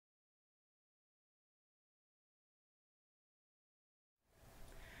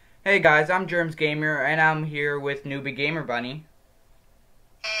Hey guys, I'm Germs Gamer, and I'm here with Newbie Gamer Bunny,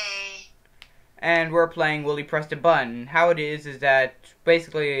 Hey. and we're playing Will You Press the Button. How it is that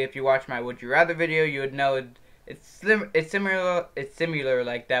basically, if you watch my Would You Rather video, you would know it's similar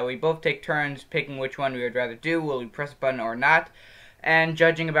like that. We both take turns picking which one we would rather do, will we press a button or not, and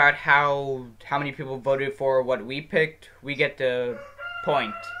judging about how many people voted for what we picked, we get the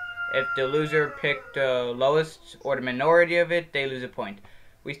point. If the loser picked the lowest or the minority of it, they lose a point.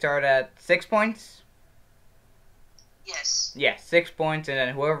 We start at 6 points. Yes. Yeah, 6 points, and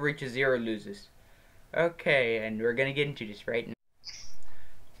then whoever reaches 0 loses. Okay, and we're gonna get into this right now.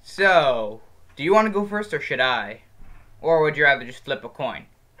 So, do you want to go first, or should I? Or would you rather just flip a coin?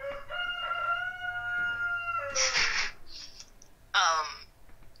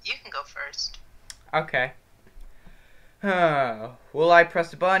 You can go first. Okay. Will I press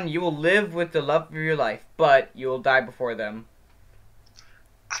the button? You will live with the love of your life, but you will die before them.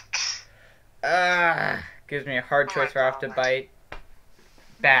 Gives me a hard choice where I have to bite.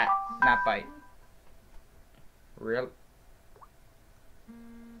 Bat, not bite. Real.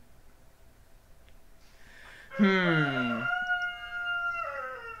 I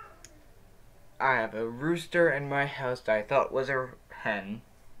have a rooster in my house that I thought was a hen.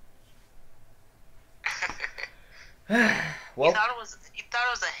 Well, you thought it was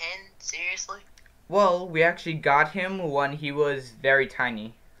a hen? Seriously? well, we actually got him when he was very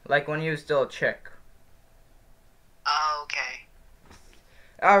tiny, like when he was still a chick. Oh, okay.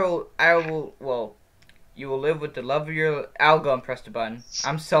 Well, you will live with the love of your... I'll go and press the button.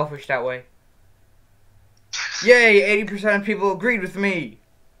 I'm selfish that way. Yay, 80% of people agreed with me.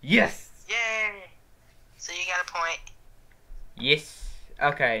 Yes. Yay. So you got a point. Yes.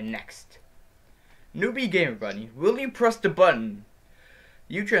 Okay, next. Newbie Gamer Bunny, will you press the button?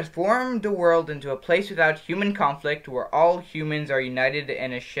 You transform the world into a place without human conflict where all humans are united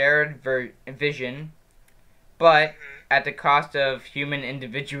in a shared vision, but at the cost of human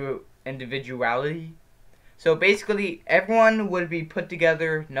individuality. So basically, everyone would be put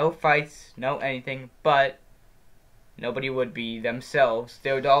together, no fights, no anything, but nobody would be themselves.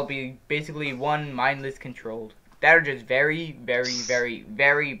 They would all be basically one mindless controlled. That are just very, very, very,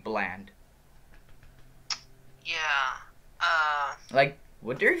 very bland. Yeah. Like,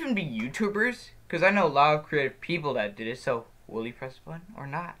 would there even be YouTubers? Because I know a lot of creative people that did it, so will you press the button or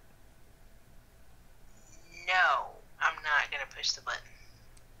not? No. I'm not gonna push the button.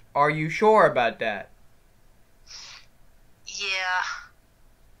 Are you sure about that? Yeah.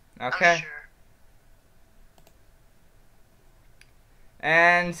 Okay. I'm sure.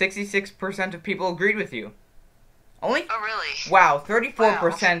 And 66% of people agreed with you. Only? Oh, really? Wow,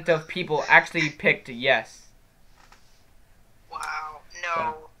 34% of people actually picked yes. Wow.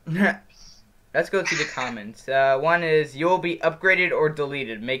 No. So, let's go to the comments. One is, you will be upgraded or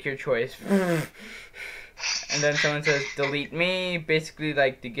deleted. Make your choice. And then someone says, delete me. Basically,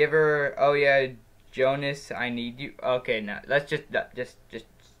 like the giver. Oh yeah, Jonas, I need you. Okay, no, let's just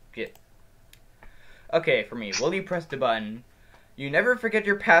get. Okay, for me, will you press the button? You never forget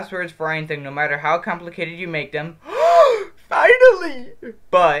your passwords for anything, no matter how complicated you make them. Finally!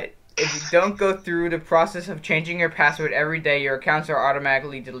 But if you don't go through the process of changing your password every day, your accounts are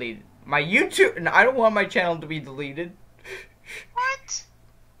automatically deleted. My YouTube, and I don't want my channel to be deleted. What?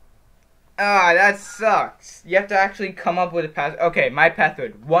 Ah, that sucks. You have to actually come up with a password. Okay, my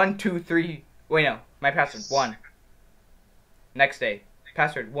password. 1, 2, 3. Wait, no. My password. 1. Next day.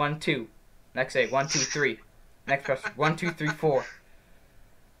 Password. 1, 2. Next day. 1, 2, 3. Next password. 1, 2, 3, 4.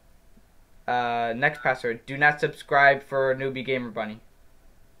 Next password. Do not subscribe for Newbie Gamer Bunny.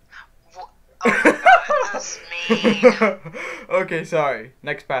 Oh my god, that's mean. Okay, sorry.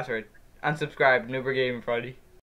 Next password. Unsubscribe, Newbie Gamer Bunny.